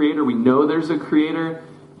our Creator, we know there's a Creator,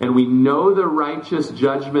 and we know the righteous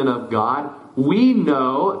judgment of God. We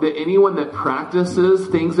know that anyone that practices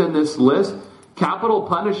things in this list, capital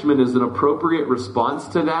punishment is an appropriate response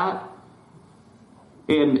to that.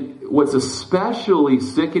 And what's especially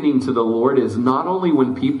sickening to the Lord is not only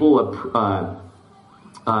when people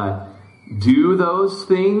do those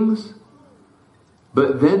things,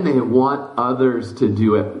 but then they want others to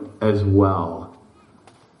do it as well.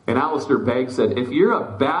 And Alistair Begg said, if you're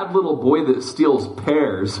a bad little boy that steals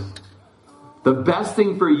pears, the best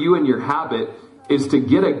thing for you and your habit is to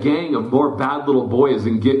get a gang of more bad little boys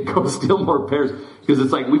and go steal more pears. Because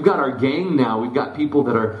it's like, we've got our gang now. We've got people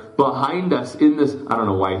that are behind us in this. I don't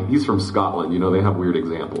know why. He's from Scotland. They have weird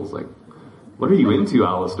examples. Like, what are you into,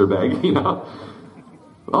 Alistair Begg?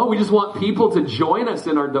 Oh, we just want people to join us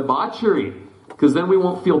in our debauchery, because then we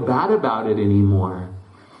won't feel bad about it anymore.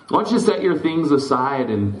 Why don't you set your things aside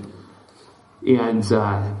and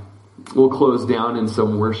we'll close down in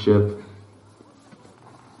some worship.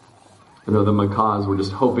 I know the macaws were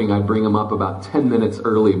just hoping I'd bring them up about 10 minutes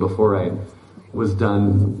early before I was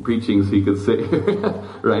done preaching so you could sit here,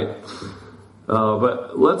 right?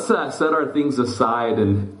 But let's set our things aside.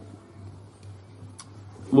 And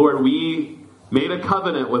Lord, we made a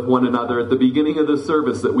covenant with one another at the beginning of the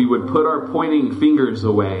service that we would put our pointing fingers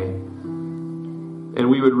away. And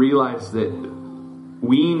we would realize that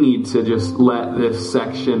we need to just let this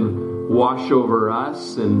section wash over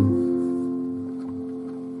us. And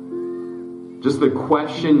just the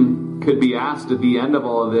question could be asked at the end of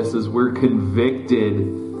all of this as we're convicted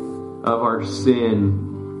of our sin.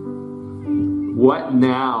 What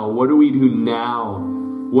now? What do we do now?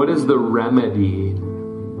 What is the remedy?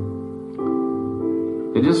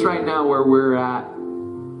 And just right now where we're at,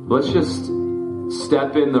 let's just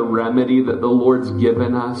step in the remedy that the Lord's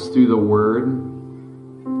given us through the Word.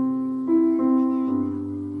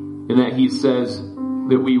 And that He says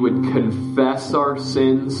that we would confess our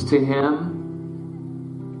sins to Him.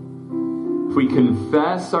 If we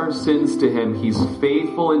confess our sins to Him, He's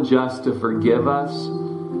faithful and just to forgive us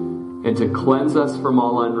and to cleanse us from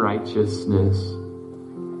all unrighteousness.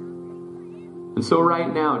 And so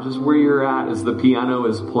right now, just where you're at as the piano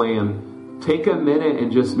is playing, take a minute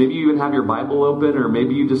and just, maybe you even have your Bible open, or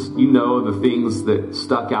maybe you know the things that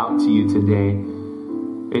stuck out to you today.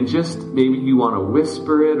 And just, maybe you want to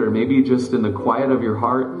whisper it, or maybe just in the quiet of your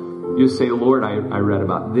heart, just say, Lord, I read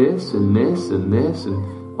about this and this and this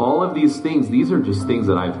and all of these things. These are just things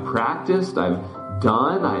that I've practiced, I've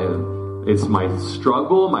done, it's my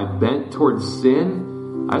struggle, my bent towards sin.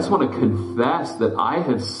 I just want to confess that I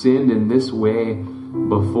have sinned in this way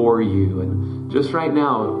before you. And just right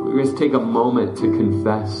now, we're going to take a moment to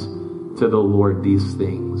confess to the Lord these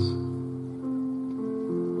things.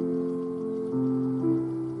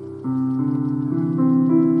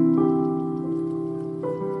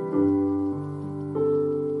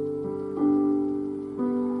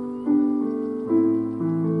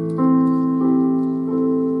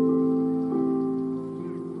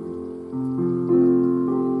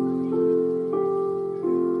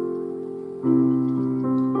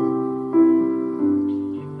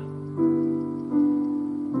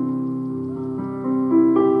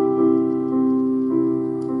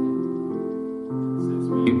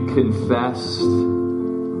 confessed.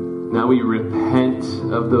 Now we repent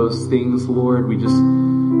of those things, Lord. We just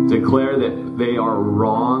declare that they are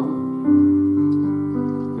wrong.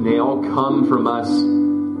 And they all come from us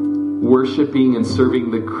worshiping and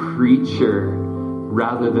serving the creature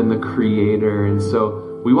rather than the Creator. And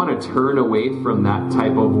so we want to turn away from that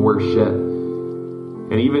type of worship.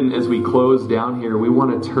 And even as we close down here, we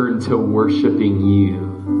want to turn to worshiping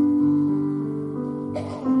you.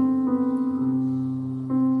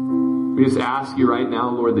 We just ask you right now,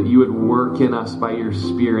 Lord, that you would work in us by your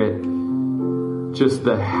Spirit just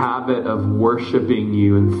the habit of worshiping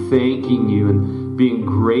you and thanking you and being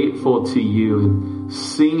grateful to you and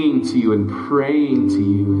singing to you and praying to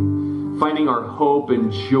you and finding our hope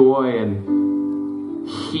and joy and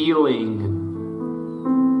healing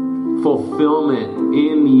and fulfillment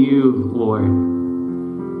in you, Lord.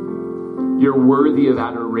 You're worthy of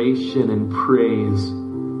adoration and praise.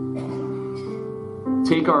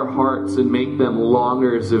 Take our hearts and make them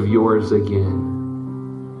longers of yours again.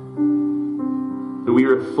 And we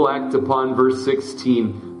reflect upon verse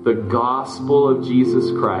 16, the gospel of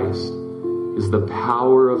Jesus Christ is the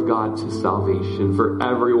power of God to salvation for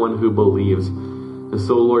everyone who believes. And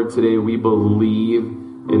so, Lord, today we believe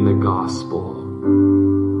in the gospel.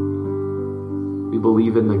 We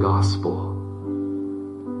believe in the gospel.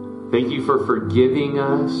 Thank you for forgiving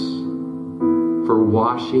us, for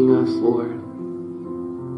washing us, Lord.